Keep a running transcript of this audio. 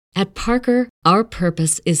At Parker, our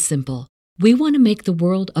purpose is simple. We want to make the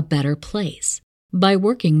world a better place by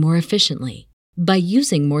working more efficiently, by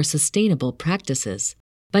using more sustainable practices,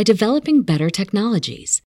 by developing better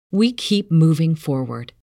technologies. We keep moving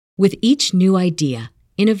forward. With each new idea,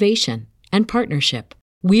 innovation, and partnership,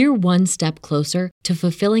 we're one step closer to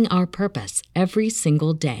fulfilling our purpose every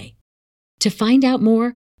single day. To find out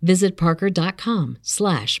more, visit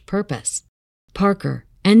parker.com/purpose. Parker,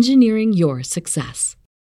 engineering your success.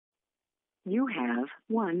 You have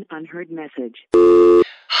one unheard message.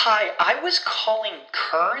 Hi, I was calling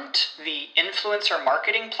Current, the influencer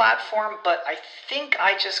marketing platform, but I think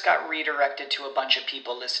I just got redirected to a bunch of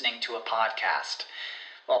people listening to a podcast.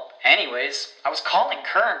 Well, anyways, I was calling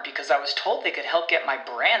Current because I was told they could help get my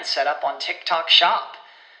brand set up on TikTok Shop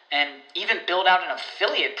and even build out an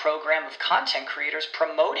affiliate program of content creators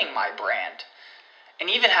promoting my brand. And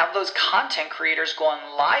even have those content creators go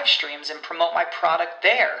on live streams and promote my product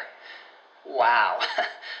there. Wow,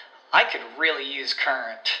 I could really use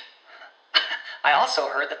Current. I also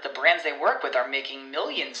heard that the brands they work with are making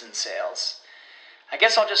millions in sales. I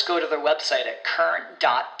guess I'll just go to their website at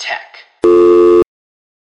current.tech.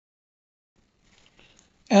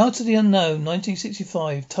 Out of the Unknown,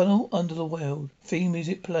 1965, Tunnel Under the World. Theme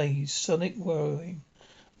music plays, sonic whirring,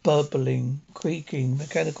 bubbling, creaking,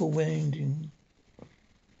 mechanical winding,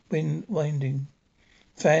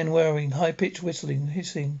 fan whirring, high-pitched whistling,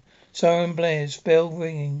 hissing, siren blares, bell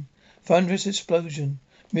ringing, thunderous explosion,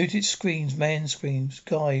 muted screams, man screams.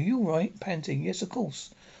 Guy, are you all right? Panting. Yes, of course.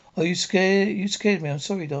 Are you scared? You scared me. I'm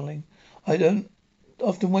sorry, darling. I don't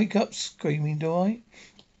often wake up screaming, do I?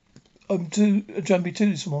 I'm too jumpy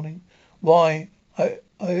too this morning. Why?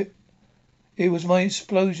 It was my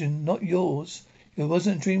explosion, not yours. I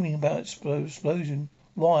wasn't dreaming about explosion.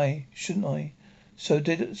 Why shouldn't I? So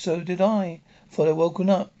did I. Thought I'd woken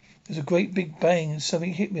up. There's a great big bang and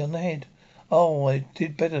something hit me on the head. Oh, I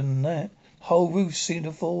did better than that. Whole roof seemed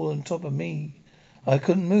to fall on top of me. I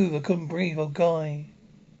couldn't move. I couldn't breathe. Oh, Guy.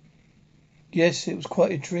 Yes, it was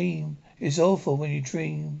quite a dream. It's awful when you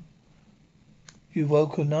dream. You've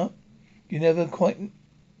woken up. You never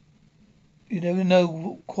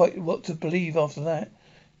know quite what to believe after that.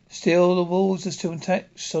 Still, the walls are still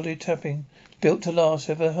intact, solid tapping, built to last.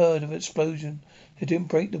 Ever heard of an explosion? They didn't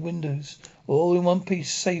break the windows. All in one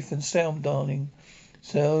piece, safe and sound, darling.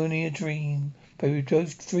 It's only a dream, but we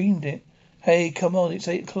both dreamed it. Hey, come on, it's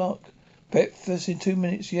 8 o'clock. Breakfast in 2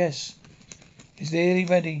 minutes, yes. It's nearly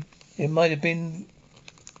ready. It might be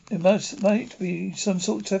some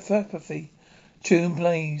sort of apathy. Tune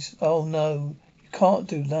plays. Oh no, you can't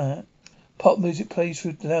do that. Pop music plays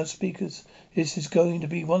through the loudspeakers. This is going to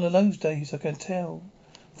be one of those days, I can tell.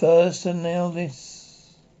 First and now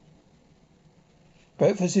this.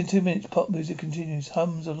 Breakfast in 2 minutes. Pop music continues.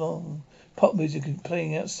 Hums along. Pop music is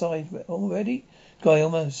playing outside. Already? Guy,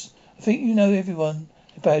 almost. I think you know everyone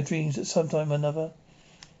had bad dreams at some time or another.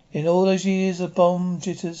 In all those years of bomb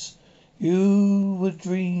jitters, who wouldn't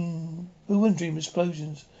dream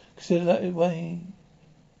explosions? Consider that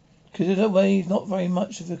way, not very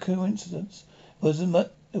much of a coincidence.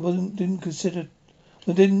 Didn't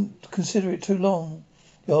consider it too long.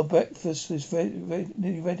 Your breakfast is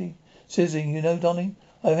nearly ready. Sizzling, you know, darling.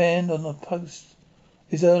 I've hand on the post.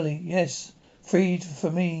 It's early, yes. 3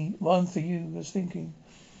 for me, 1 for you, I was thinking.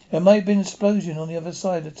 There may have been an explosion on the other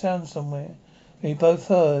side of town somewhere. We both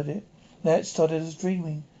heard it. That started us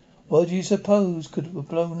dreaming. What do you suppose could have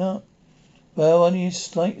blown up? Well, only a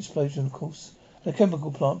slight explosion, of course. A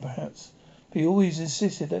chemical plant, perhaps. But he always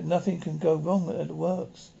insisted that nothing can go wrong at the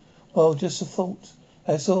works. Well, just a thought.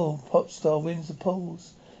 That's all. Pop star wins the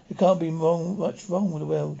polls. There can't be much wrong with the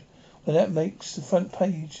world when that makes the front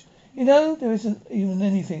page. You know, there isn't even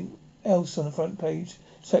anything else on the front page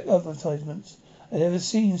except advertisements. I've never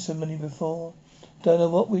seen so many before. Don't know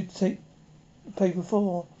what we'd take the paper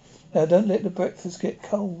for. Now, don't let the breakfast get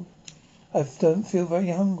cold. I don't feel very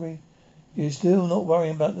hungry. You're still not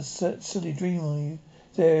worrying about the silly dream, are you?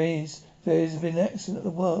 There has been an accident at the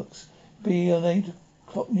works. Be on 8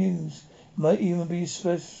 o'clock news. It might even be a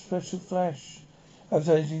special flash.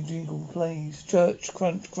 Advertising jingle plays. Church,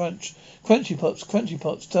 crunch. Crunchy pops,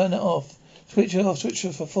 turn it off. Switch it off. I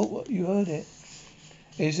thought what you heard it.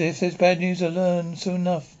 If there's bad news, I'll learn soon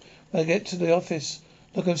enough when I get to the office.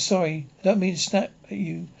 Look, I'm sorry. I don't mean to snap at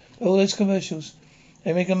you. All those commercials,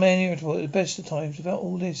 they make a man irritable at the best of times about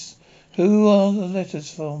all this. Who are the letters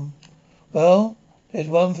from? Well, there's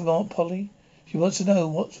one from Aunt Polly. She wants to know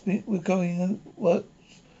what we're going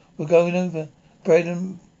over. Bread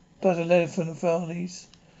and butter letter from the Farleys.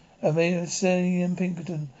 I made a Sally and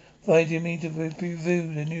Pinkerton inviting me to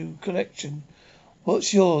review the new collection.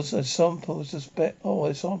 What's yours? A sample suspect. Oh,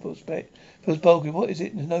 a sample suspect. Feels bulky. What is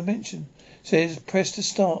it? There's no mention. Says press to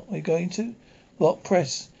start. Are you going to? What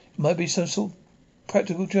press? It might be some sort of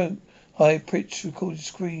practical joke. High pitch recorded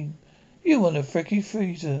screen. You want a freaky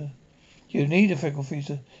freezer. You need a freckle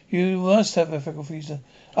freezer. You must have a freckle freezer.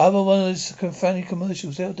 I have one of those confounding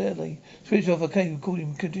commercials out there. Switch off. Okay,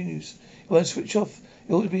 recording continues. You won't switch off.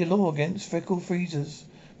 It ought to be a law against freckle freezers.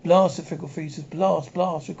 Blast the freckle freezers. Blast,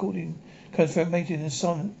 blast. Recording confirmated and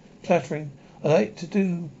silent clattering. I like to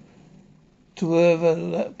do to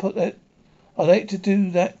whoever put that. I like to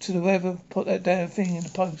do that to whoever put that damn thing in the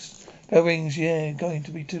post. Bell rings. Yeah, going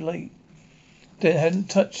to be too late. Then hadn't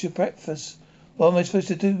touched your breakfast. What am I supposed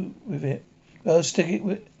to do with it? Well, stick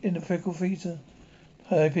it in the freckle freezer.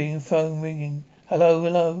 Typing, phone ringing. Hello,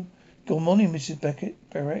 hello. Good morning, Mrs.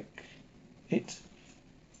 Berek.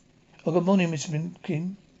 Oh, good morning, Mr.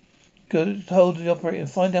 Minkin. Go hold the operator and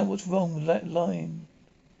find out what's wrong with that line.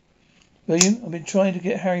 William, I've been trying to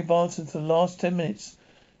get Harry Barton for the last 10 minutes.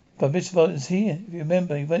 But Mr. Barton's here. If you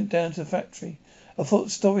remember, he went down to the factory. I thought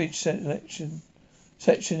storage section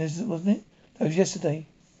wasn't it? That was yesterday.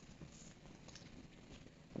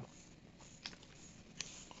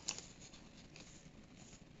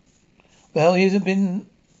 Well, he hasn't been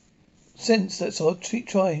since. That's odd. Keep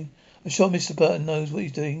trying. I'm sure Mr. Burton knows what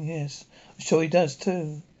he's doing. Yes, I'm sure he does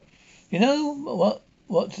too. You know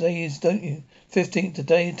what today is, don't you? 15th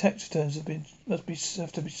today. Tax returns have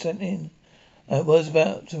to be sent in. I was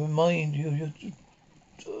about to remind you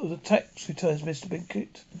of the tax returns, Mr.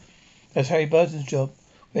 Binkett. That's Harry Burton's job.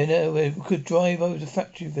 We could drive over to the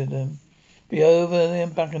factory with them. Be over there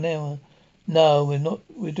in back an hour. No, we're not.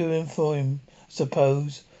 We're doing for him, I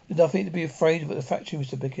suppose. There's nothing to be afraid of at the factory,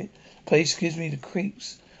 Mr. Bickett. Place gives me the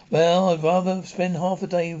creeps. Well, I'd rather spend half a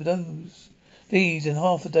day with these and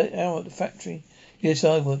half a day hour at the factory. Yes,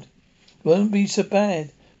 I would. It wouldn't be so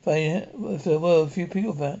bad if there were a few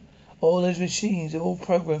people about. All those machines are all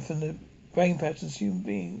programmed from the brain patterns of human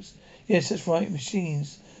beings. Yes, that's right,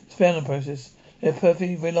 machines. Spelling process. They're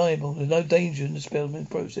perfectly reliable. There's no danger in the spelling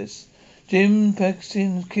process. Jim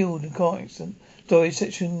Paxton killed in a car accident. Storage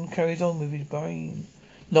section carries on with his brain.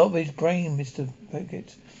 Not with his brain, Mr.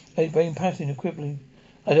 Beckett. His brain pattern equivalent.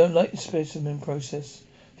 I don't like the specimen process.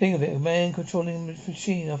 Think of it, a man controlling the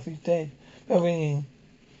machine after he's dead. Bell ringing.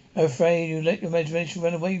 I'm afraid you let your imagination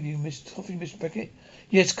run away with you, Mr. Beckett.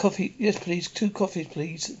 Yes, coffee. Yes, please. 2 coffees,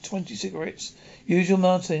 please. 20 cigarettes. Use your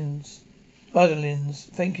Martins.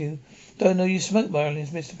 Thank you. Don't know you smoke Marlins,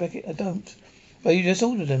 Mr. Beckett. I don't. Well, you just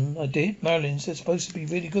ordered them. I did. Marlins. They're supposed to be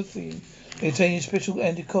really good for you. They contain a special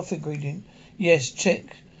anti-cough ingredient. Yes,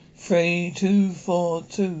 check.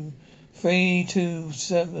 3242.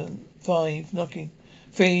 3275. Knocking.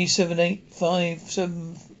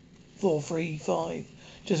 37857435.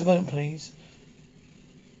 Just a moment, please.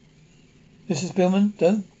 Mrs. Billman,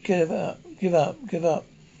 don't give up. Give up.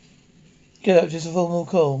 Get up, just a formal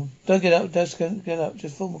call. Don't get up, just get up,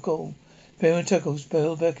 just a formal call. Billman chuckles.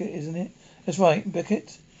 Bill Beckett, isn't it? That's right,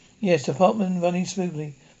 Beckett. Yes, department running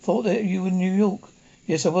smoothly. Thought that you were in New York.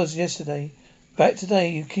 Yes, I was yesterday. Back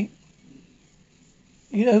today,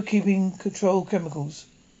 keeping control chemicals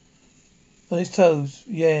on his toes.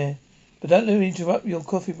 Yeah. But don't let me interrupt your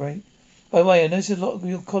coffee break. By the way, I noticed a lot of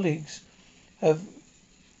your colleagues have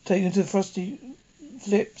taken to frosty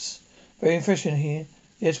flips. Very refreshing here.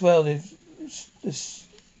 Yes, well, they've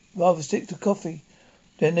rather stick to coffee.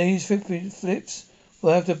 Then these flips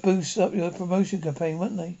will have to boost up your promotion campaign,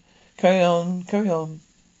 won't they? Carry on.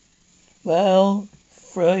 Well,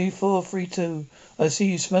 3432. I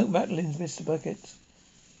see you smoke Matlins, Mr. Bucket.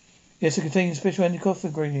 Yes, it contains a special anti-cough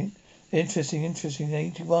ingredient. Interesting.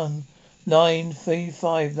 81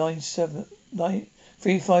 935 97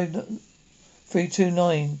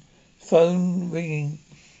 329. Phone ringing.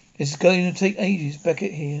 It's going to take ages.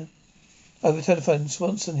 Beckett here. Over telephone.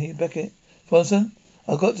 Swanson here. Beckett. Swanson?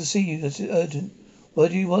 I've got to see you. That's urgent.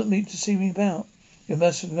 What do you want me to see me about? You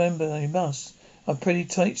must remember. You must. I'm pretty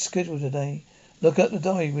tight schedule today. Look at the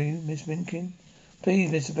diary, will you, Miss Minkin? Please,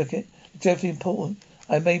 Mr. Beckett. It's dreadfully important.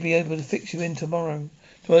 I may be able to fix you in tomorrow.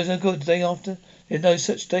 Tomorrow's no good. The day after? There's no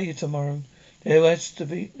such day as tomorrow. It has to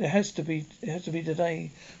be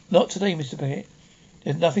today. Not today, Mr. Beckett.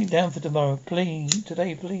 There's nothing down for tomorrow. Please.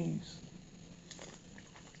 Today, please.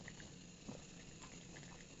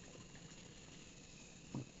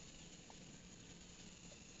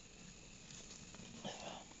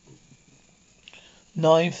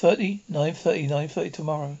 Nine thirty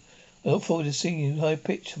tomorrow. I look forward to seeing you. High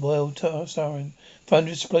pitched, wild siren.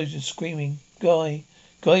 Thunder explosion, screaming. Guy,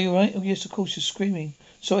 you right? Oh yes, of course you're screaming.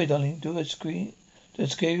 Sorry, darling. Do I scare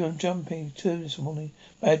you? I'm jumping too this morning.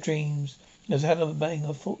 Bad dreams. There's a hell of a bang.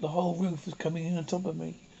 I thought the whole roof was coming in on top of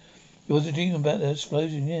me. It was a dream about the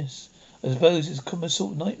explosion, yes. I suppose it's a common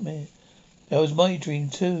sort of nightmare. That was my dream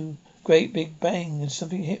too. Great big bang and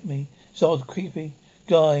something hit me. It's odd, creepy.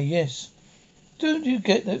 Guy, yes. Don't you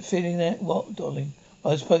get that feeling that what, darling?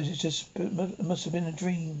 I suppose it must have been a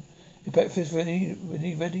dream. Is breakfast ready?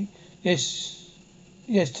 Really ready? Yes.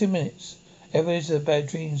 Yes, 2 minutes. Everybody's had bad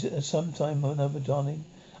dreams at some time or another, darling.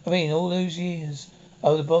 I mean, all those years.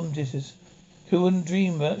 Oh, the bomb jitters. Who wouldn't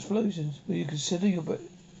dream about explosions? Will you consider your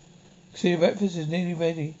breakfast is nearly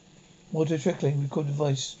ready? Water trickling, recorded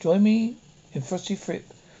voice. Join me in Frosty Flip.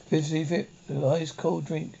 Frosty Flip, the ice cold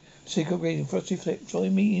drink. Secret reading, Frosty Flip.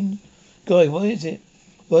 Join me in. Guy, what is it?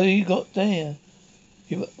 What have you got there?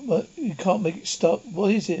 You can't make it stop.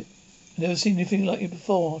 What is it? I've never seen anything like it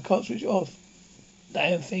before. I can't switch it off.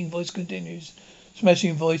 Damn thing, voice continues.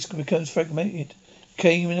 Smashing voice becomes fragmented.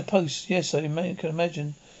 Came in a post. Yes, can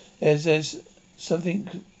imagine. There's something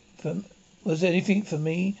from. Was there anything for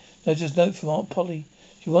me? No, just a note from Aunt Polly.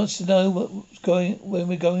 She wants to know when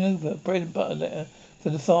we're going over. Bread and butter letter for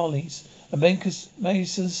the Farleys. And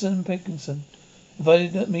Mason Penkinson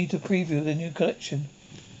invited me to preview the new collection.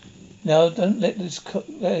 Now don't let this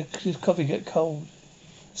coffee get cold.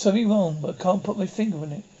 Something wrong, but I can't put my finger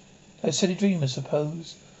on it. A silly dream, I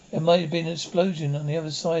suppose. There might have been an explosion on the other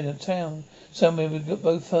side of town. Somewhere we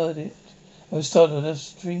both heard it. And we started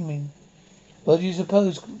us dreaming. What do you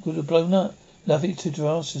suppose could have blown up? Nothing to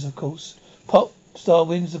drastic, of course. Pop star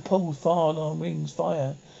wins the poll. Fire alarm rings.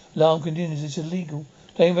 Fire alarm continues. It's illegal.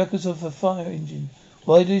 Playing records of a fire engine.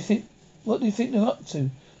 What do you think they're up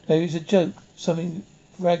to? Maybe it's a joke. Something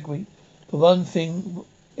rag week. For one thing,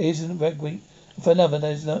 it isn't rag week. And for another,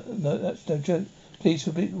 that's no joke. Police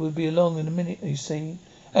will be along in a minute, you see.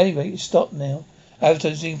 Anyway, it's stopped now.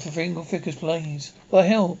 Advertising for Fingal Frickers plays. What the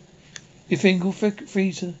hell? Your Fingal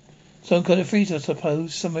freezer? Some kind of freezer, I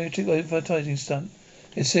suppose. Some trick advertising stunt.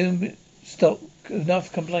 They soon stop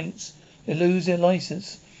enough complaints. They lose their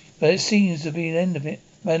license. But it seems to be the end of it.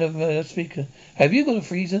 Man over the speaker. Have you got a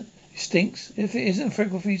freezer? It stinks. If it isn't a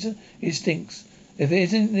Freckle freezer, it stinks. If it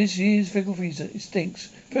isn't this year's Freckle freezer, it stinks.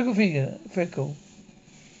 Freckle.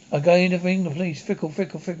 I'm going to ring the police.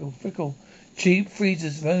 Freckle. Cheap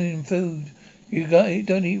freezers ruining food.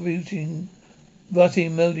 Don't eat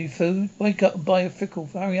rotting, moldy food. Wake up and buy a Freckle.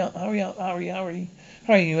 Hurry up.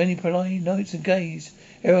 Hurry, you any polite notes and gaze.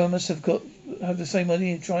 Everyone must have the same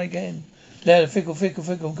idea. Try again. Louder,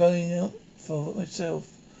 Freckle, going out for myself.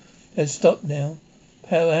 Let's stop now.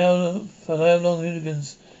 For how long,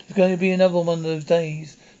 hooligans? It's going to be another one of those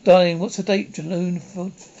days. Darling, what's the date? June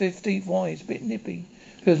 15th. Why? It's a bit nippy.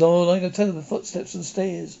 Feels all like October. Footsteps on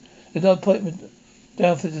stairs. There's no appointment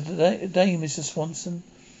down for the day, Mr. Swanson.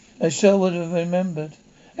 I sure would have remembered.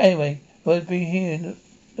 Anyway, I'd be here in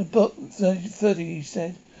about 30, he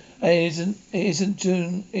said. It isn't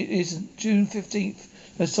June 15th.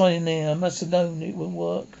 No sign there. I must have known it wouldn't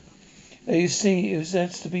work. You see,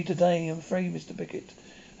 that's to be today, I'm afraid, Mr. Beckett.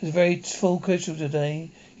 It's a very full schedule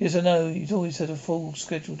today. Yes, I know, he's always had a full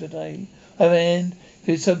schedule today. And if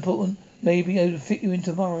it's so important, maybe I would fit you in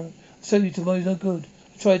tomorrow. Sorry, tomorrow's no good.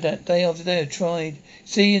 I tried that day after day. I tried.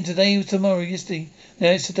 See, and today was tomorrow, yesterday.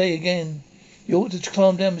 Now it's today again. You ought to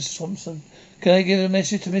calm down, Mr. Thompson. Can I give a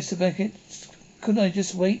message to Mr. Beckett? Couldn't I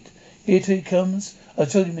just wait here till he comes? I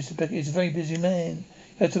told you, Mr. Beckett, he's a very busy man.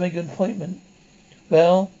 You have to make an appointment.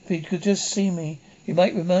 Well, if he could just see me, he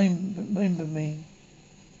might remember me.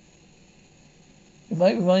 You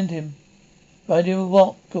might remind him. Remind him of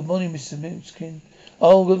what? Good morning, Mr. Minskin.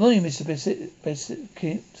 Oh, good morning, Mr. Beckett.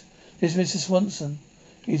 This is Mr. Swanson.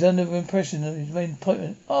 He's under the impression that he's made an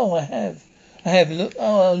appointment. Oh, I have.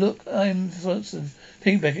 Look, I'm Swanson.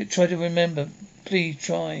 Think, Beckett, try to remember. Please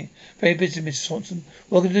try. Very busy, Mr. Swanson.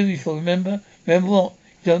 What can I do you for? Remember? Remember what?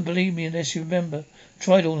 You don't believe me unless you remember.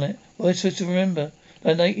 Tried all that. What am I supposed to remember?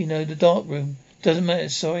 That night, the dark room. Doesn't matter,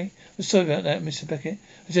 sorry. I'm sorry about that, Mr. Beckett.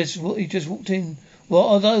 He just walked in. What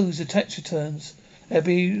are those? The tax returns. They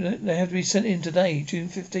have to be sent in today, June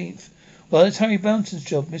 15th. Well, it's Harry Bounton's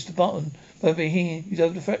job. Mr. Button won't be here. He's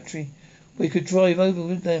over the factory. We could drive over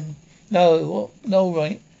with them. No,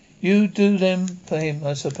 right. You do them for him,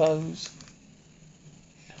 I suppose.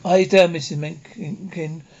 Eyes down, Mrs.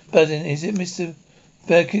 Mencken. Buzzing. Is it Mr.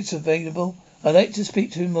 Beckett's available? I'd like to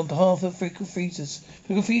speak to him on behalf of Frickle Freezers.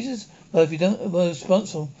 Frickle Freezers? Well, if you don't,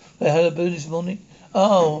 responsible. I had a boo this morning.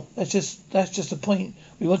 Oh, that's just the point.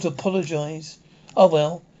 We want to apologise. Oh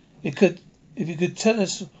well, if you could tell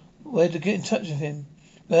us where to get in touch with him.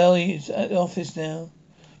 Well, he's at the office now,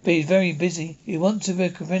 but he's very busy. He wants to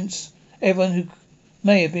recompense everyone who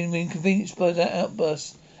may have been inconvenienced by that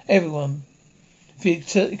outburst. Everyone.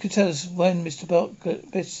 If you could tell us when Mr.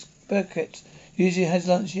 Burkett usually has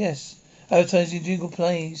lunch, yes. Advertising jingle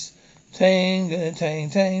plays. Tang,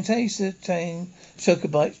 tang, tang, taste the tang.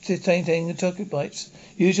 Chocolate bites, tang, tang, chocolate bites.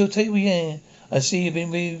 Usual table, yeah. I see you've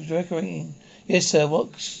been redecorating. Yes, sir.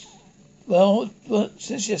 What,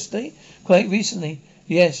 since yesterday? Quite recently.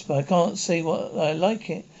 Yes, but I can't say what I like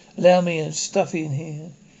it. Allow me, it's stuffy in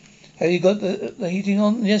here. Have you got the heating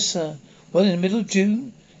on? Yes, sir. Well, in the middle of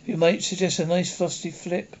June? You might suggest a nice frosty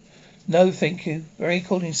flip. No, thank you. Very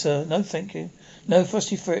cooling, sir. No, thank you. No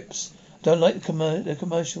frosty flips. Don't like the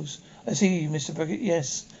commercials. I see you, Mr. Brickett.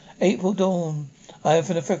 Yes. April Dawn. I am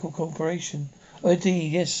from the Freckle Corporation. Oh,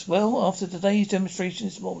 indeed, yes. Well, after today's demonstration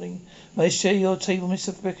this morning, may I share your table,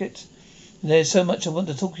 Mr. Brickett? There's so much I want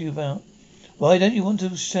to talk to you about. Why don't you want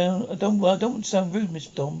to sound... I don't want to sound rude, Miss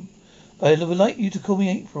Dom, but I would like you to call me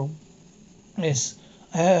April. Yes.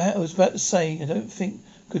 I was about to say, I don't think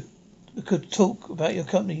could talk about your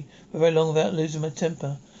company for very long without losing my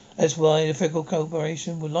temper. That's why the Federal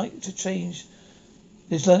Corporation would like to change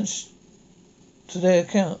this lunch to their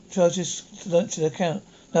account. Charges to lunch to their account.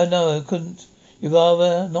 No, I couldn't. You'd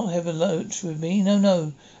rather not have a lunch with me?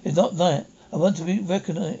 No, it's not that. I want to be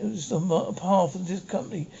recognized on behalf of this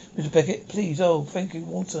company. Mr. Beckett, please. Oh, thank you,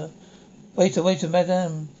 Walter. Waiter,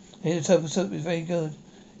 madame. Here, the turtle soup is very good.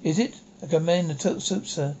 Is it? I command the turtle soup,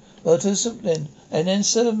 sir. Well, to the soup then. And then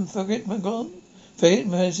serve them forget Magron. Forget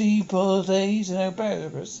Mercy, Portays, and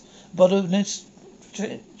Asparagus. Bottle of Nest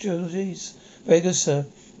Georges. Very good, sir.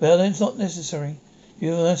 Well, then it's not necessary.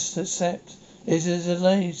 You must accept. This is the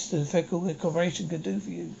least the Federal Corporation can do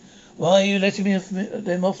for you. Why are you letting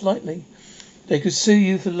them off lightly? They could sue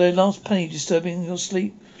you for the last penny disturbing your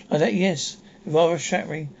sleep. Like that, yes. Rather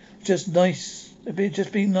shattering. Just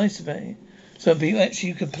being nice about it. Some people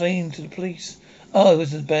actually complain to the police. Oh, it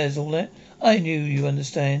wasn't as bad as all that. I knew you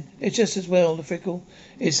understand. It's just as well, the Fickle.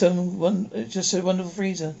 It's just a wonderful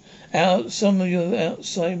freezer. Some of your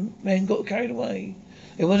outside men got carried away.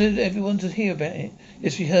 They wanted everyone to hear about it.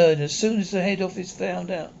 Yes, we heard. As soon as the head office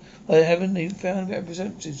found out, I haven't even found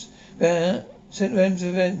sent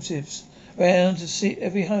representatives round to see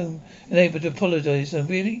every home and able to apologise. And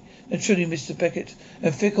really and truly, Mr. Beckett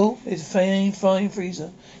and Fickle is a fine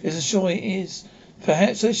freezer. Yes, I'm sure it is.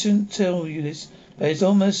 Perhaps I shouldn't tell you this, but it's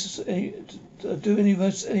almost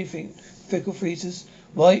almost anything. Fickle freezers,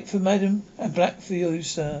 white for madam and black for you,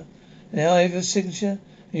 sir. Now I have a signature.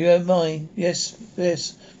 You have mine. Yes.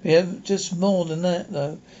 We have just more than that,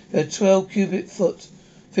 though. We have 12 cubic foot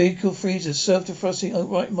vehicle freezers, served to frosting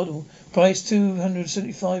upright model, price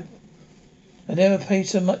 $275. I never paid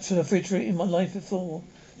so much for the refrigerator in my life before.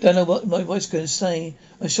 Don't know what my wife's going to say.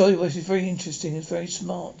 I'm sure she's very interesting and very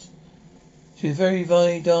smart. She's very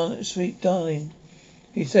sweet darling.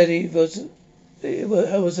 He said I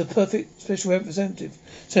was a perfect special representative,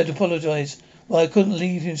 so to apologise. Well, I couldn't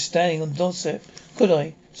leave him standing on the doorstep, could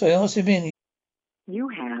I? So I asked him in. You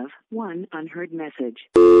have one unheard message.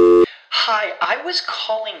 Hi, I was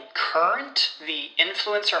calling Current, the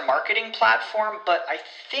influencer marketing platform, but I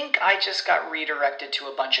think I just got redirected to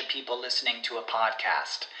a bunch of people listening to a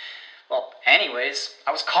podcast. Well, anyways,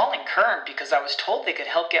 I was calling Current because I was told they could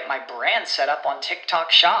help get my brand set up on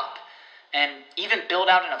TikTok Shop and even build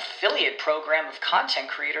out an affiliate program of content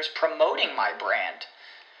creators promoting my brand.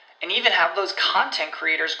 And even have those content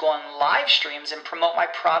creators go on live streams and promote my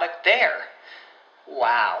product there.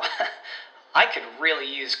 Wow, I could really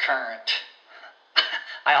use Current.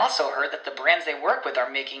 I also heard that the brands they work with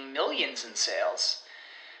are making millions in sales.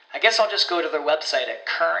 I guess I'll just go to their website at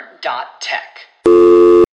current.tech.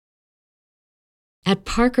 At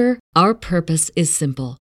Parker, our purpose is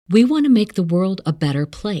simple. We want to make the world a better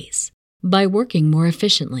place by working more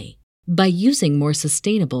efficiently, by using more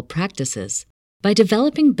sustainable practices, by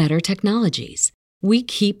developing better technologies. We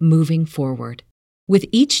keep moving forward. With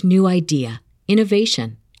each new idea,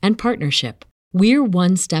 innovation, and partnership, we're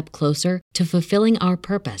one step closer to fulfilling our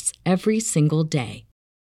purpose every single day.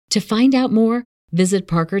 To find out more, visit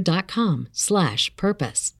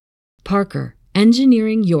parker.com/purpose. Parker,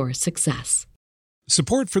 engineering your success.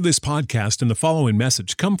 Support for this podcast and the following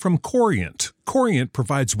message come from Corient. Corient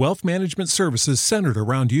provides wealth management services centered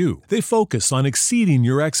around you. They focus on exceeding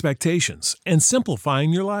your expectations and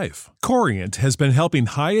simplifying your life. Corient has been helping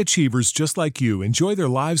high achievers just like you enjoy their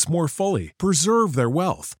lives more fully, preserve their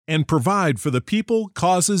wealth, and provide for the people,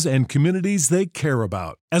 causes, and communities they care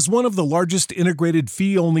about. As one of the largest integrated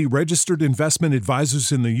fee-only registered investment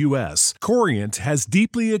advisors in the U.S., Corient has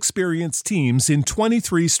deeply experienced teams in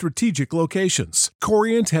 23 strategic locations.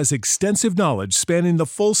 Corient has extensive knowledge spanning the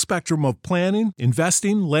full spectrum of plan planning,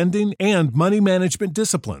 investing, lending, and money management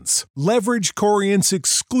disciplines. Leverage Corient's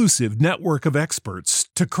exclusive network of experts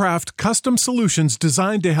to craft custom solutions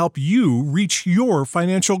designed to help you reach your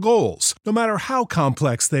financial goals, no matter how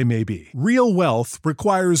complex they may be. Real wealth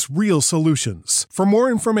requires real solutions. For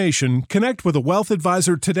more information, connect with a wealth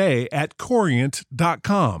advisor today at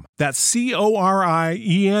Corient.com. That's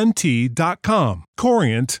Corient.com.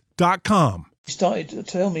 Corient.com. He started to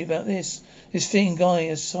tell me about this. This thing Guy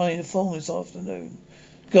has signed a form this afternoon.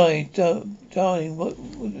 Guy, darling, what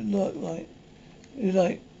would it look like?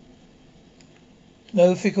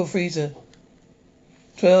 No fickle freezer.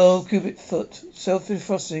 12 cubic foot.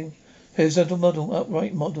 Self-defrosting. Horizontal model.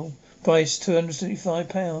 Upright model. Price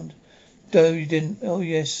 £275. No, you didn't. Oh,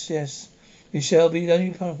 yes. You shall be the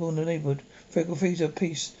only couple in the neighbourhood. Fickle freezer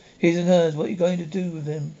piece. His and hers. What are you going to do with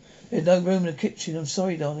them? There's no room in the kitchen. I'm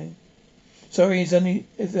sorry, darling. Sorry, if only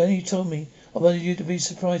you told me. I wanted you to be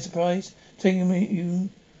surprised, taking you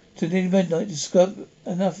to nearly midnight to scrub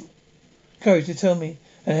enough courage to tell me.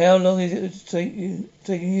 And how long is it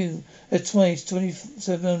taking you? That's twice,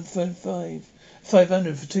 27.5.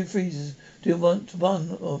 500 for 2 freezers. Do you want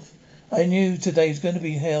one of? I knew today was going to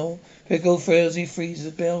be hell. Pickle, frozy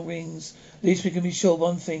freezers, bell rings. At least we can be sure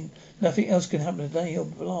one thing. Nothing else can happen today or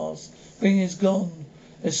blast. Ring is gone.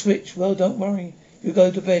 The switch, well, don't worry. You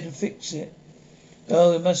go to bed and fix it.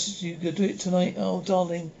 Oh, you could do it tonight. Oh,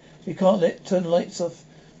 darling, we can't turn the lights off.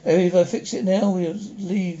 If I fix it now, we'll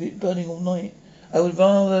leave it burning all night. I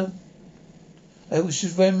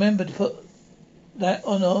should remember to put that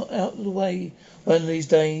on out of the way one of these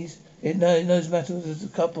days. It knows matter with a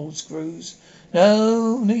couple of screws.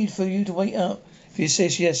 No need for you to wait up. If you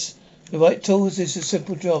insist, yes. The right tools is a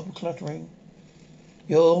simple job, cluttering.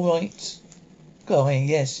 You're all right. Guy,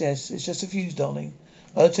 yes. It's just a fuse, darling.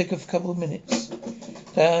 I'll take a couple of minutes.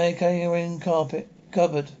 Carrying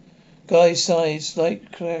cupboard. Guy sighs,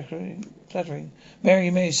 slight clattering.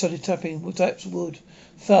 Mary started tapping, taps wood.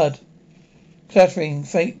 Thud. Clattering,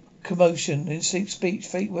 faint commotion, instinct speech,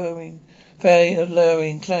 faint whirring. Faint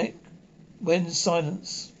lowering, clack. When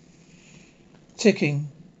silence.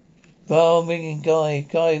 Ticking. Alarm ringing. Guy,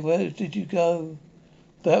 where did you go?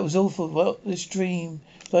 That was awful. What, this dream?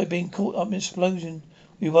 It's like being caught up in an explosion.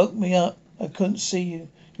 You woke me up. I couldn't see you.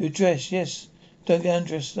 You were dressed, yes. Don't get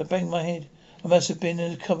undressed. I banged my head. I must have been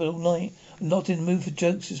in the cupboard all night. I'm not in the mood for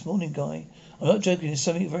jokes this morning, Guy. I'm not joking. There's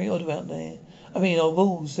something very odd about there. I mean, our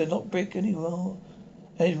walls, they're not brick anymore.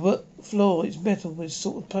 And the floor is metal with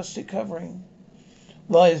sort of plastic covering.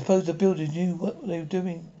 Why, I suppose the builders knew what they were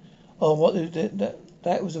doing. Oh, what they did.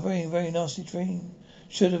 That was a very, very nasty dream.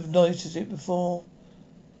 Should have noticed it before.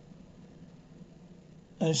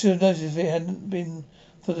 And should have noticed if it hadn't been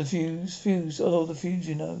for the fuse, you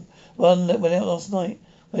know. One that went out last night.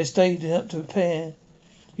 I stayed up to repair.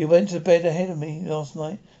 You went to bed ahead of me last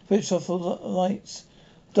night. Switched off all the lights.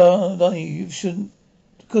 Darling, you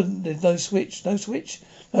couldn't. There's no switch. No,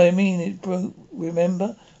 I mean, it broke.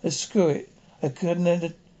 Remember? Screw it. I hadn't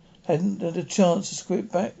had a chance to screw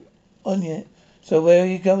it back on yet. So where are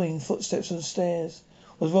you going? Footsteps on the stairs.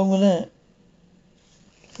 What's wrong with that?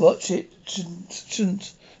 Watch it.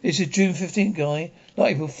 Shouldn't. This is June 15th, Guy. Not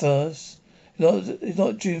April 1st. It's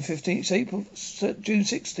not June 15th. It's June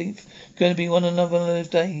 16th. Going to be one of those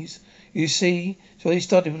days. You see, so he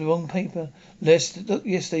started with the wrong paper. Look,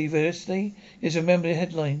 yesterday. Yes, remember the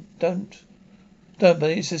headline. Don't, but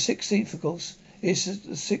it's the 16th, of course. It's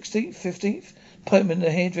the 16th, 15th. Appointment at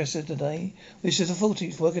the hairdresser today. Which is the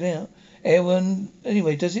 14th, work it out. Everyone,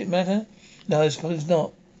 anyway, does it matter? No, I suppose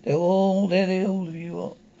not. They're all of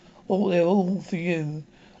you. They're all for you.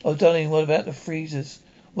 Oh, darling, what about the freezers?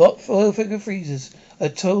 What for figure freezers? I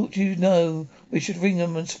told you no. We should ring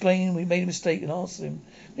them and explain we made a mistake and ask them.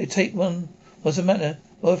 They take one. What's the matter?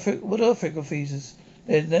 What are figure freezers?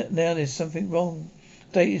 Now there's something wrong.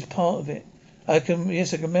 Date is part of it. I can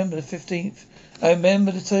remember the 15th. I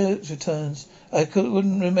remember the tax returns.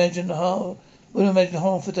 Wouldn't imagine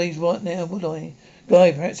half a day's right now, would I?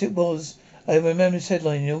 Guy, perhaps it was. I remember this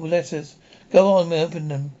headline in your letters. Go on, open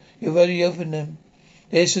them. You already opened them.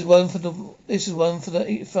 This is one for the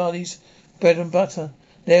Farley's bread and butter.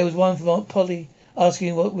 There was one from Aunt Polly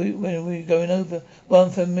asking when we were going over.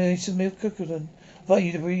 One for Mr. Milcockerton. I thought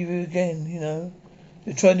you'd read you again, you know.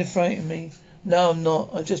 You're trying to frighten me. No, I'm not.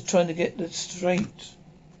 I'm just trying to get this straight.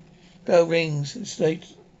 Bell rings. It's 8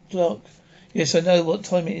 o'clock. Yes, I know what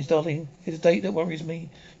time it is, darling. It's a date that worries me.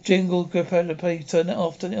 Jingle, Grappella, play. Turn it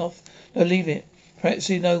off. No, leave it. Perhaps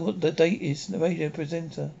you know what the date is. The radio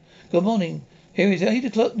presenter. Good morning. Here is 8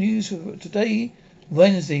 o'clock news for today,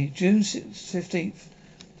 Wednesday, June 15th.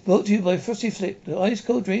 Brought to you by Frosty Flip, the ice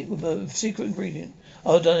cold drink with a secret ingredient.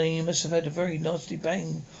 Oh, darling, you must have had a very nasty bang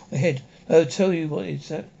on my head. I'll tell you what it's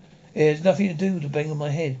that. It has nothing to do with the bang on my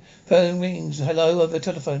head. Phone rings. Hello, over the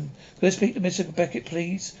telephone. Could I speak to Mr. Beckett,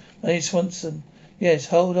 please? My name's Swanson. Yes,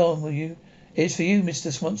 hold on, will you? It's for you,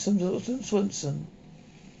 Mr. Swanson.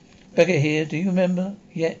 Beckett here. Do you remember?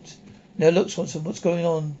 Yet. Now look, Swanson, what's going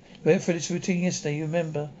on? We went through this routine yesterday, you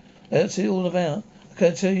remember? What's it all about? I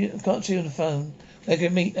can't tell you on the phone. We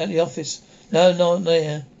can meet at the office. No, not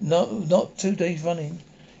there. Not 2 days running.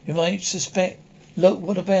 You might suspect. Look,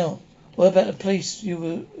 what about? What about the place you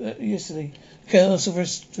were at yesterday? Castle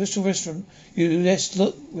Restaurant. Yes,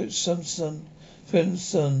 look, Swanson.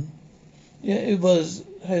 Yeah, it was.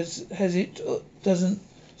 Has it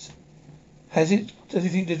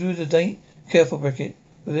anything to do with the date? Careful, Beckett.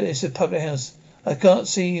 It's a public house. I can't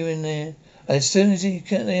see you in there. As soon as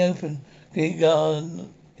they open, he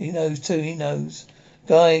knows too, he knows.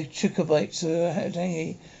 Guy, chocolates are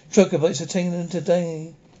taking them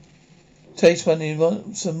today. Taste one, you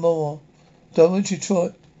want some more. Won't you try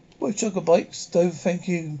my chocolates? No, thank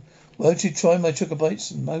you. Won't you try my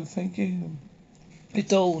chocolates? No, thank you. It's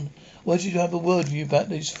Dawn. Why did you have a word with you about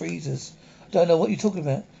those freezers? I don't know what you're talking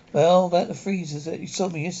about. Well, about the freezers that you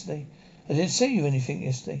told me yesterday. I didn't say you anything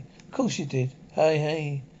yesterday. Of course you did.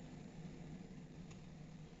 Hey.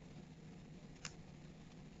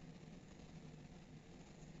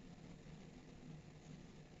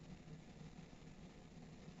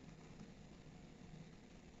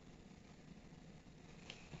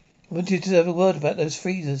 I wanted to have a word about those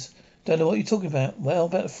freezers. Don't know what you're talking about. Well,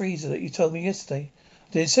 about the freezer that you told me yesterday.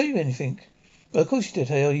 I didn't say you anything. Well, of course you did.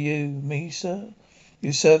 Hey, me, sir?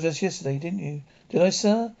 You served us yesterday, didn't you? Did I,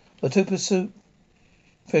 sir? A tube of soup.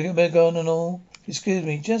 Figure gone and all. Excuse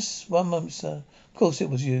me, just one moment, sir. Of course it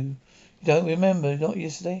was you. You don't remember, not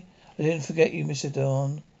yesterday? I didn't forget you, Mr.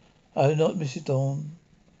 Dawn. Oh, not Mrs. Dawn.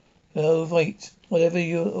 No, wait. Whoever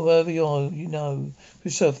you are, you know.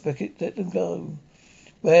 Yourself, Beckett, let them go.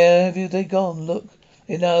 Where have they gone? Look.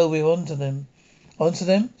 They know we're onto them. Onto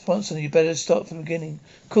them? Swanson, you better start from the beginning.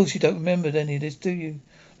 Of course you don't remember any of this, do you?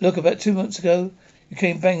 Look, about 2 months ago, you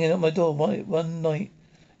came banging at my door one night.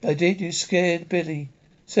 I did. You scared Billy.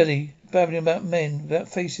 Silly. Babbling about men, without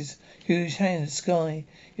faces, huge hands, sky.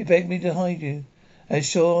 You begged me to hide you. Are you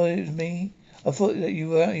sure it was me? I thought that you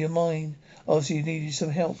were out of your mind. Obviously you needed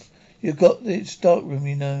some help. You got this dark room,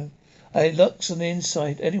 you know. I had locks on the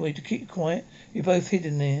inside. Anyway, to keep quiet, you both hid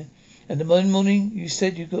in there. And the morning you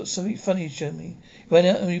said you got something funny to show me. You went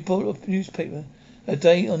out and you bought a newspaper. A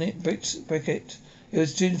date on it, Beckett. It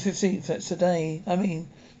was June 15th. That's the day.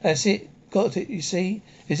 That's it. Got it, you see?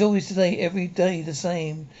 It's always today, every day the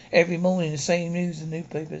same. Every morning the same news in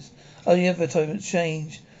newspapers. Only advertisements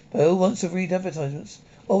change. But who wants to read advertisements?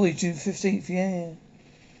 Always June 15th, yeah.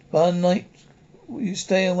 One night you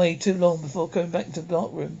stay away too long before coming back to the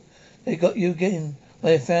dark room. They got you again.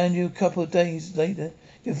 When they found you a couple of days later,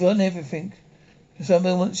 you've forgotten everything.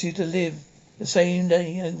 Somebody wants you to live the same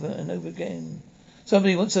day over and over again.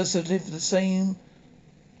 Somebody wants us to live the same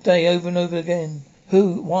day over and over again.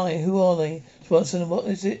 Who? Why? Who are they? Swanson, what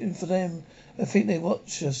is it for them? I think they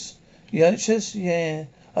watch us. You watch us? Yeah.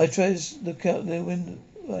 I try to look out their window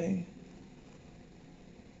way.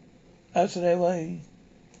 Out of their way.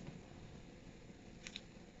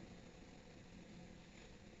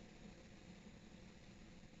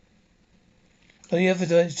 Oh, the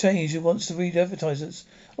advertisers changed. Who wants to read advertisements?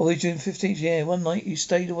 Always June 15th, yeah. One night you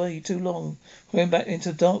stayed away too long. Went back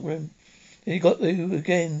into the dark room. Then you got you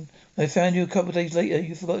again. I found you a couple of days later.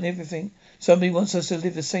 You've forgotten everything. Somebody wants us to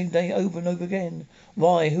live the same day over and over again.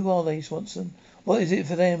 Why? Who are they, Swanson? What is it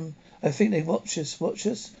for them? I think they watch us. Watch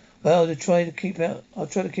us? Well, I'll try to keep out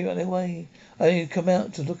their way. I only come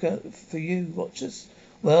out to look out for you. Watch us?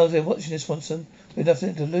 Well, they're watching us, Swanson. We've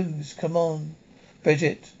nothing to lose. Come on.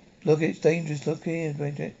 Bridget. Look, it's dangerous. Look here,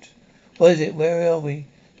 Bridget. What is it? Where are we?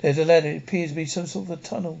 There's a ladder. It appears to be some sort of a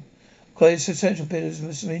tunnel. Quite a substantial bit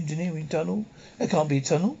of some engineering tunnel. It can't be a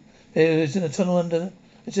tunnel. There isn't a tunnel under.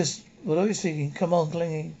 It's just what I was thinking. Come on,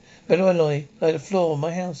 clinging. Better I lie like the floor of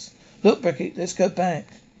my house. Look, Beckett, let's go back.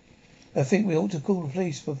 I think we ought to call the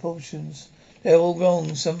police. Proportions. They're all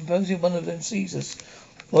wrong. Supposing one of them sees us.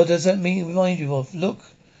 What does that mean? Remind you of? Look,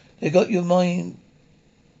 they got your mind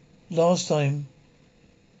last time.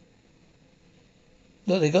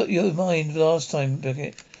 Look, they got your mind last time,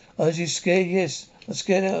 Beckett. Aren't you scared? Yes. I'm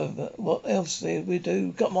scared out of it. What else we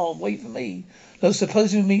do? Come on, wait for me. Look,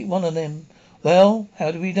 suppose we meet one of them. Well,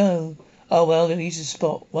 how do we know? Oh, well, an easy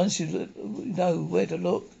spot. Once you know where to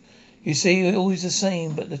look. You see, they're always the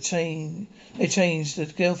same, but they change. The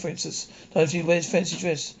girl, for instance, sometimes she wears fancy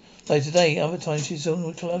dress. Like today, other times she's on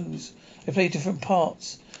with clothes. They play different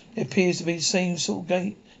parts. It appears to be the same sort of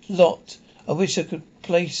gate lot. I wish I could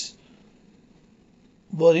place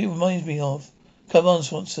what it reminds me of. Come on,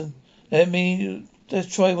 Swanson.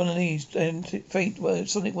 Let's try one of these. And faint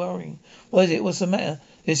something worrying. What is it? What's the matter?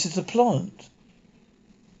 This is the plant.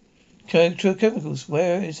 Chemicals.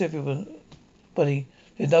 Where is everyone? Buddy,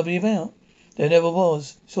 there's nobody about. There never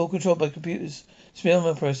was. It's all controlled by computers.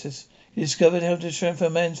 Spellman process. He discovered how to transfer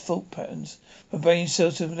man's thought patterns from brain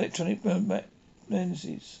cells to electronic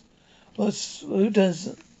lenses. What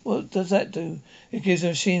does that do? It gives a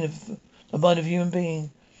machine the mind of a human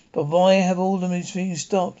being. But why have all the machines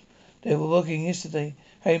stopped? They were working yesterday.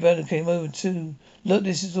 Harry Brandon came over too. Look,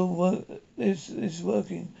 this is all work. This is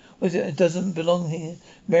working. What is it? It doesn't belong here.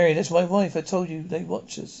 Mary, that's my wife. I told you they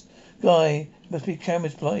watch us. Guy, must be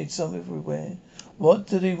cameras planted some everywhere. Why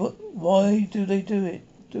do they do it?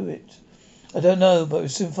 I don't know, but we'll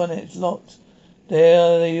soon find out. It's locked.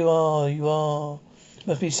 There you are.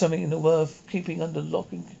 Must be something in the worth keeping under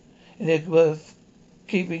lock and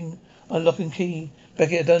unlock and key.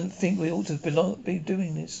 Becky, I don't think we ought to be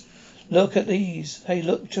doing this. Look at these. Hey,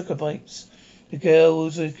 look, chocobites. The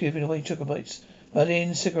girls are giving away chocobites.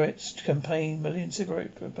 Million cigarette campaign.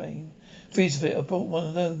 Freeze of it. I bought one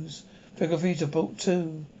of those. Figure Freeze, I bought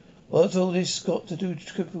two. What's all this got to do with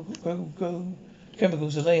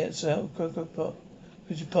chemicals? The layouts out of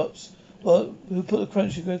crunchy pops. What? Who put the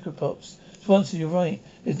crunchy cocoa pops? Swanson, you're right.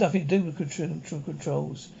 There's nothing to do with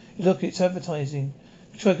controls. Look, it's advertising.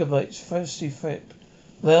 Chocobites, thirsty frip.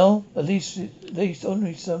 Well, at least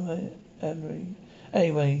honorary Henry.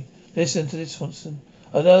 Anyway, listen to this, Swanson.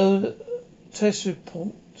 Although the test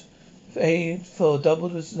report for double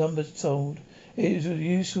the numbers told, it is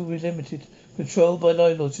useful with limited, controlled by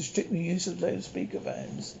laws to strictly use of loudspeaker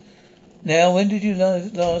vans. Now, when did you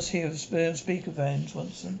last hear of speaker vans,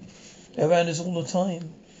 Swanson? They're around us all the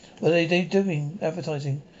time. What are they doing?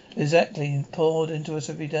 Advertising. Exactly. Poured into us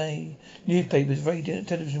every day. Newspapers, radio,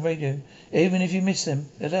 television, radio. Even if you miss them,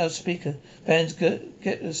 the loudspeaker vans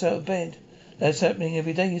get us out of bed. That's happening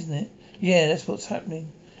every day, isn't it? Yeah, that's what's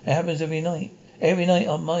happening. It happens every night. Every night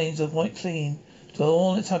our minds are quite clean. So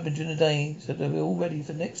all that's happened during the day, so that we're all ready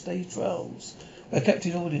for next day's trials. We're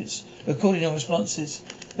captive audience, recording our responses.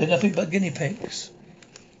 They're nothing but guinea pigs.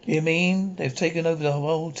 You mean they've taken over the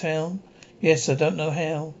whole town? Yes, I don't know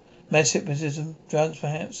how. Mass hypnotism, drugs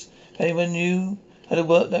perhaps. If anyone knew how to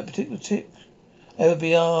work that particular trick, it would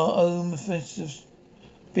be our own Mr.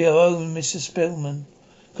 Spellman.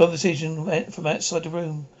 Conversation from outside the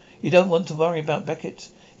room. You don't want to worry about Beckett.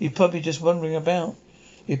 He's probably just wandering about.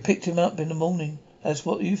 You picked him up in the morning. That's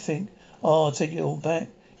what you think. Oh, I'll take it all back.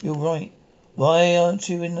 You're right. Why aren't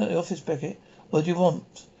you in the office, Beckett? What do you want?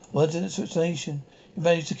 What's an explanation? You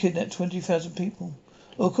managed to kidnap 20,000 people.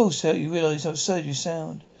 Well, of course, you realise how absurd you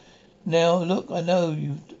sound. Now, look, I know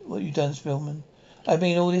what you've done, Spellman. I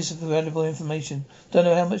mean, all this valuable information. Don't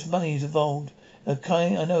know how much money is involved. I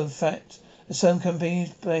know, in fact, that some companies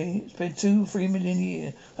spend 2-3 million a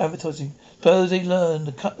year advertising. Suppose they learn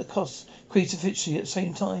to cut the costs efficiently at the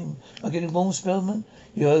same time. By getting warm, Spellman?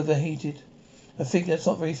 You're overheated. I think that's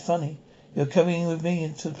not very funny. You're coming with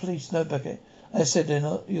me to the police. No, Beckett. I said they're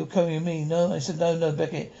not. You're coming with me. No, I said no,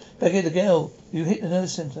 Beckett. Beckett, the girl. You hit the nerve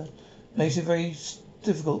center. Makes it very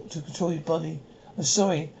difficult to control your body. I'm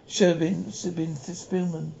sorry. Should have been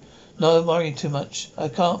Spillman. No, I'm worrying too much. I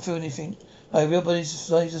can't feel anything. My real body's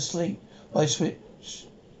lies asleep. I switch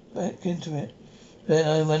back into it.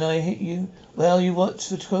 Then when I hit you, well, you watch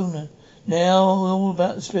the corner. Now all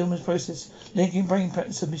about the Spillman's process. Linking brain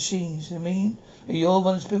patterns to machines. You mean? You're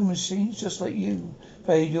one of Spillman's machines, just like you.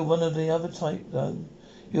 Afraid you're one of the other type, though.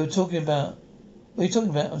 What are you talking about?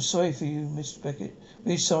 I'm sorry for you, Mr. Beckett.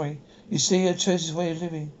 Really sorry. You see, I chose this way of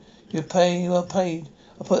living. You are paid.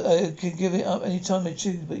 I can give it up any time I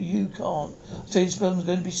choose, but you can't. I tell you, Spellman's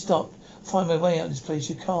going to be stopped. I'll find my way out of this place.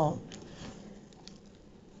 You can't.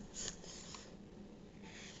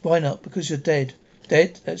 Why not? Because you're dead.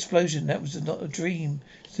 Dead? That explosion, that was not a dream.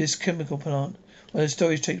 It's this chemical plant. When the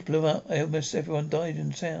storage tank blew up, almost everyone died in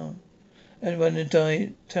the town. And when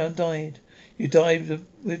the town died, you died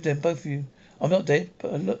with them, both of you. I'm not dead,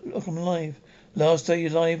 but look, I'm alive. Last day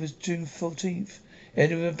alive was June 14th.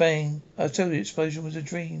 Ended with a bang. I told you the explosion was a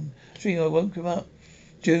dream. I woke you up.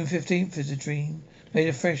 June 15th is a dream. Made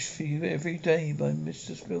afresh for you every day by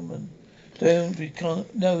Mr. Spillman. We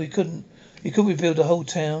couldn't. We could rebuild the whole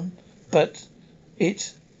town, but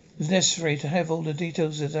it was necessary to have all the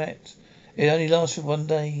details of that. It only lasted one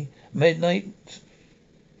day. Midnight,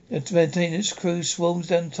 the maintenance crew swarms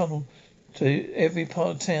down the tunnel to every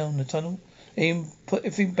part of town. The tunnel. They even put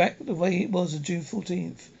everything back the way it was on June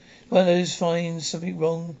 14th. One of those finds something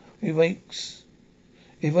wrong he wakes.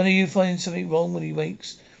 If one of you finds something wrong when he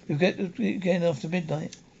wakes, we'll get it again after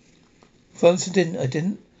midnight. Once I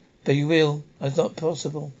didn't. But you will. It's not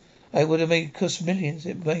possible. I would have made cost millions.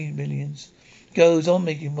 It made millions. Goes on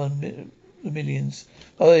making millions.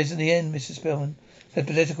 Oh, it's in the end, Mr. Spellman. The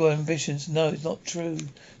political ambitions. No, it's not true.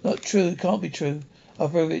 Not true. It can't be true. I'll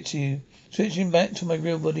prove it to you. Switching back to my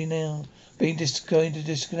real body now. Going to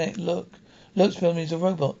disconnect. Look, Spellman is a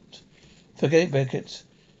robot. Forget it, Beckett.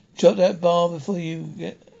 Drop that bar before you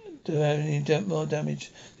get to have any more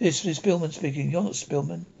damage. This is Spillman speaking. You're not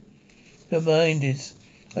Spillman. Your mind is.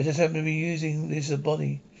 I just happen to be using this as a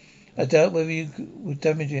body. I doubt whether you would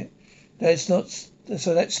damage it.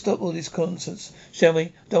 So let's stop all this nonsense, shall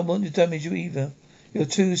we? Don't want to damage you either. You're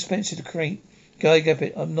too expensive to create. Guy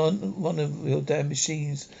Gabbett, I'm not one of your damn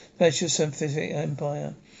machines. That's your synthetic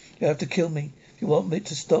empire. You have to kill me if you want me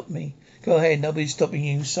to stop me. Go ahead, nobody's stopping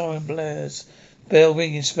you. Siren blares. Bell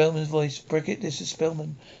ringing, Spellman's voice. Brickett, this is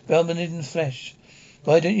Spellman. Spellman in the flesh.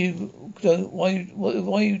 Why don't you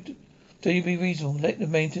be reasonable? Let the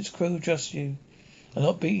maintenance crew trust you. I'm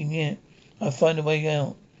not beaten yet. I'll find a way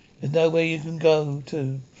out. There's nowhere you can go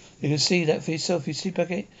to. You can see that for yourself. You see,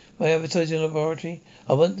 Beckett, my advertising laboratory.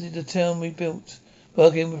 I wanted the town we built.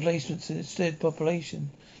 Working replacements instead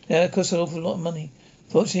population. Now it costs an awful lot of money.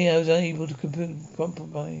 Fortunately, I was unable to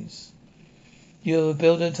compromise. You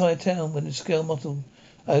build an entire town with a scale model.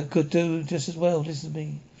 I could do just as well. Listen to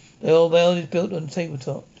me. The whole world is built on a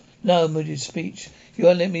tabletop. No, moody speech. You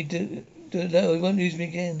won't let me do no, you won't use me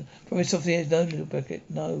again. Promise off the edge, no, little Beckett,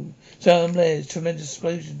 no. Sound blares, tremendous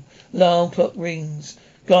explosion. Alarm clock rings.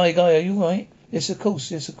 Guy, are you right? Yes, of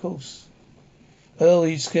course. Oh,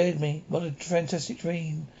 you scared me. What a fantastic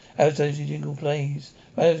dream. Advertising jingle plays.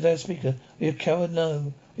 Loudspeaker. Are you a coward?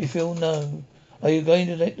 No. You feel no. Are you going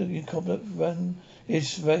to let the incompetent run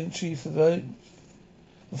its voluntary for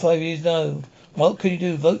 5 years? No. What can you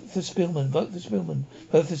do? Vote for Spillman.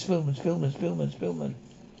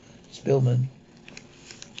 Spillman.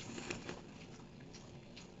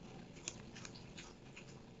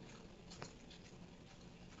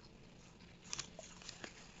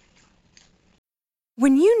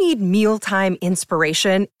 When you need mealtime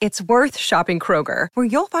inspiration, it's worth shopping Kroger, where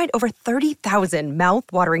you'll find over 30,000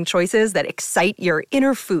 mouth-watering choices that excite your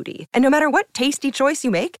inner foodie. And no matter what tasty choice you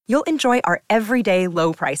make, you'll enjoy our everyday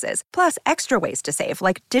low prices, plus extra ways to save,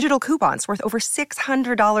 like digital coupons worth over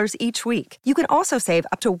 $600 each week. You can also save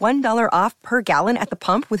up to $1 off per gallon at the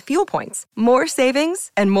pump with fuel points. More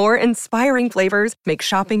savings and more inspiring flavors make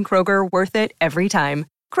shopping Kroger worth it every time.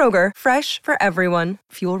 Kroger, fresh for everyone.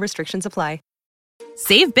 Fuel restrictions apply.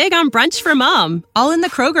 Save big on brunch for mom, all in the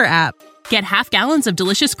Kroger app. Get half gallons of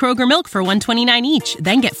delicious Kroger milk for $1.29 each.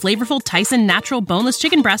 Then get flavorful Tyson natural boneless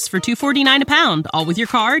chicken breasts for $2.49 a pound, all with your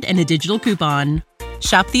card and a digital coupon.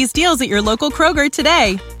 Shop these deals at your local Kroger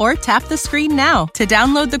today, or tap the screen now to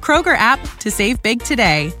download the Kroger app to save big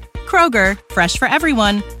today. Kroger, fresh for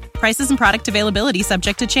everyone. Prices and product availability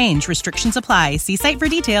subject to change. Restrictions apply. See site for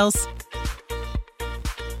details.